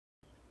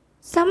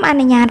សូមអ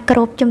នុញ្ញាតគោរ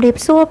ពជំរាប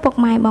សួរពុក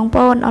ម៉ែបងប្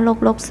អូនអស់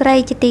លោកស្រី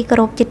ជាទីគោ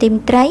រពជាទីមេ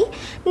ត្រី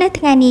នៅ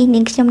ថ្ងៃនេះនា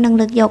ងខ្ញុំនឹង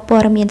លើកយកព័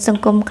ត៌មានស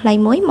ង្គមខ្លី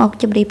មួយមក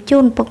ជម្រាបជូ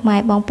នពុកម៉ែ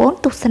បងប្អូន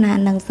ទស្សនា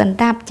និងសន្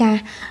តាប់ចាស់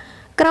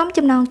ក្រុម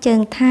ចំណងជើ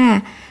ងថា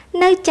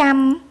នៅចាំ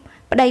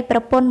ប្តីប្រ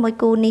ពន្ធមួយ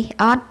គូនេះ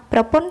អត់ប្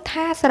រពន្ធ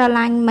ថាស្រ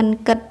ឡាញ់មិន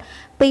គិត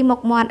ពីមុខ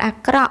មាត់អា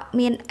ក្រក់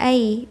មានអី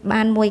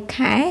បានមួយ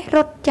ខែរ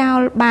ត់ចោល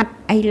បាត់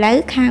ឥឡូវ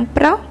ខាង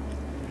ប្រុស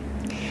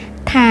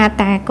ថា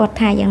តាគាត់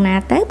ថាយ៉ាងណា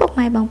ទៅពុក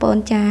ម៉ែបងប្អូន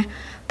ចា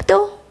ផ្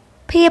ទុះ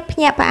ភាពភ្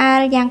ញាក់ផ្អើ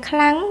លយ៉ាងខ្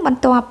លាំងបន្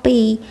ទាប់ពី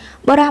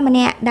បុរសម្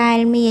នាក់ដែល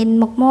មាន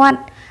មុខមាត់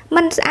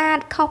មិនស្អាត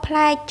ខុសប្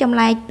លែកចម្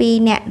លែកពី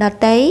អ្នកដ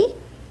ទៃ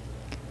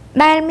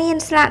ដែលមាន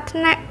ស្លាកថ្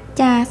នាក់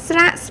ចាស្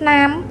លាកស្នា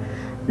ម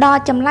ដ៏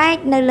ចម្លែក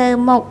នៅលើ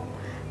មុខ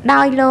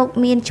ដោយលោក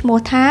មានឈ្មោះ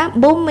ថា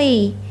ប៊ូមី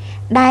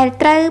ដែល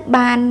ត្រូវ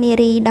បាននា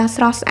រីដ៏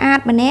ស្រស់ស្អាត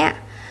ម្នាក់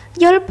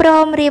យល់ព្រ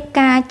មរៀប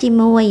ការជា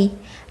មួយ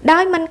ដោ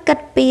យមិនគិត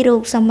ពីរូ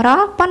បសម្រ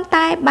ស់ប៉ុន្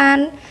តែបាន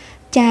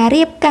ចា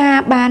រៀបការ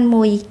បាន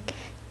មួយ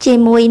ជា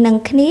មួយនឹង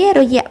គ្នា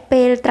រយៈ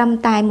ពេលត្រឹម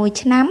តែ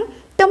1ឆ្នាំ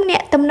ទំនា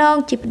ក់ទំនង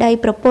ជាប្តី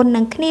ប្រពន្ធ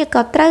នឹងគ្នា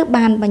ក៏ត្រូវ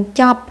បានបញ្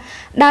ចប់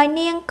ដោយ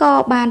នាងក៏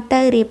បាន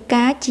ទៅរៀប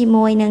ការជា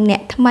មួយនឹងអ្ន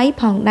កថ្មី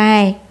ផងដែ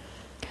រ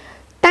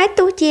តែ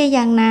ទោះជា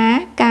យ៉ាងណា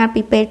កាល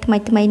ពីពេលថ្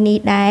មីនេះ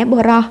ដែរបុ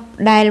រស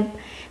ដែល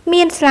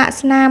មានស្លាក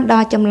ស្នាម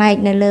ដ៏ចម្លែក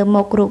នៅលើ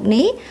មុខរូប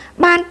នេះ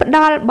បានផ្ដ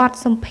ល់បទ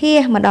សម្ភាស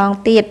ន៍ម្ដង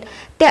ទៀត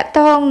តាក់ទ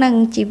ងនឹង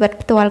ជីវិត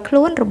ផ្ទាល់ខ្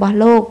លួនរបស់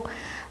លោក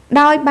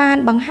ដោយបាន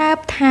បង្ហើប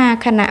ថា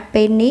ខណៈ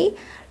ពេលនេះ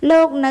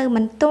លោកនៅ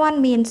មិនទាន់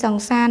មានស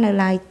ង្សារនៅ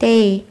ឡើយទេ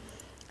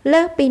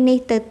លើសពីនេះ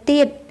ទៅ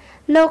ទៀត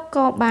លោក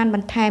ក៏បានប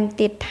ន្ថែម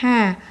ទៀតថា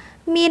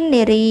មាន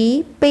នារី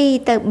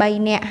2ទៅ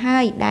3នាក់ហើ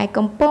យដែល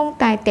កំពុង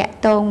តែតាក់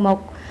ទងម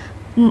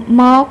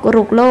ក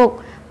រូបលោក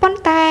ប៉ុន្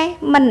តែ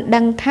មិន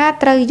ដឹងថា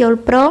ត្រូវយល់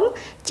ព្រម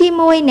ជា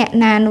មួយអ្នក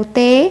ណានោះ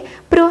ទេ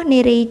ព្រោះនា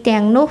រី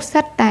ទាំងនោះ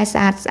សិតតែស្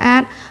អា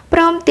តព្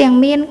រមទាំង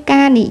មាន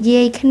ការនិ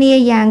យាយគ្នា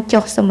យ៉ាង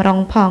ចុះសម្រុង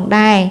ផង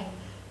ដែរ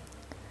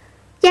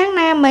យ៉ាង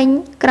ណាមិញ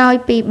ក្រោយ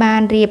ពីបា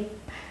ន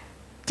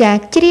ចា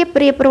ជ្រាប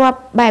រៀបរាប់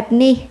បែប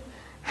នេះ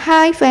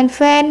ហើយហ្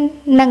វេន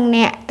និង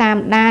អ្នកតាម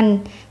ដាន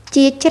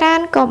ជាច្រើ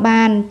នក៏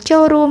បានចូ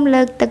លរួម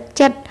លើកទឹក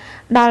ចិត្ត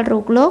ដល់រូ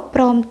បលោក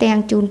ព្រមទាំង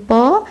ជូនព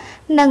រ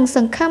និងស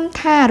ង្ឃឹម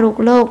ថារូប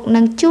លោក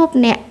នឹងជួប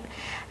អ្នក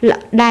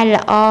ដែល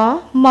ល្អ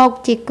មក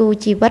ជាគូ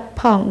ជីវិត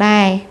ផង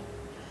ដែរ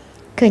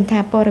ឃើញថា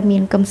ព័ត៌មា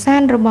នកំសា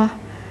ន្តរបស់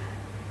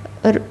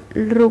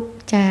រូប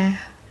ចា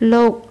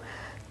លោក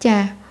ចា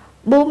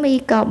ប៊ូមី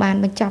ក៏បាន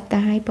បញ្ចប់ទៅ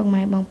ហើយពុក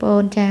ម៉ែបងប្អូ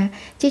នចា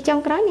ជាចុង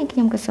ក្រោយនេះខ្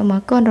ញុំក៏សូមអ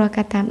រគុណរាល់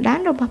ការតាមដាន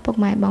របស់ពុក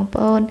ម៉ែបង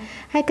ប្អូន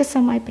ហើយក៏សូ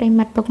មឲ្យប្រិយ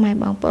មិត្តពុកម៉ែ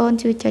បងប្អូន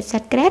ជួយចុច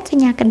Subscribe ស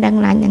ញ្ញាកណ្ដឹង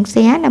Like និង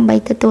Share ដើម្បី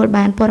ទទួល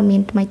បានព័ត៌មា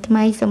នថ្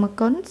មីៗសូមអរ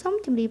គុណសូម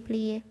ជម្រាប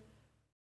លា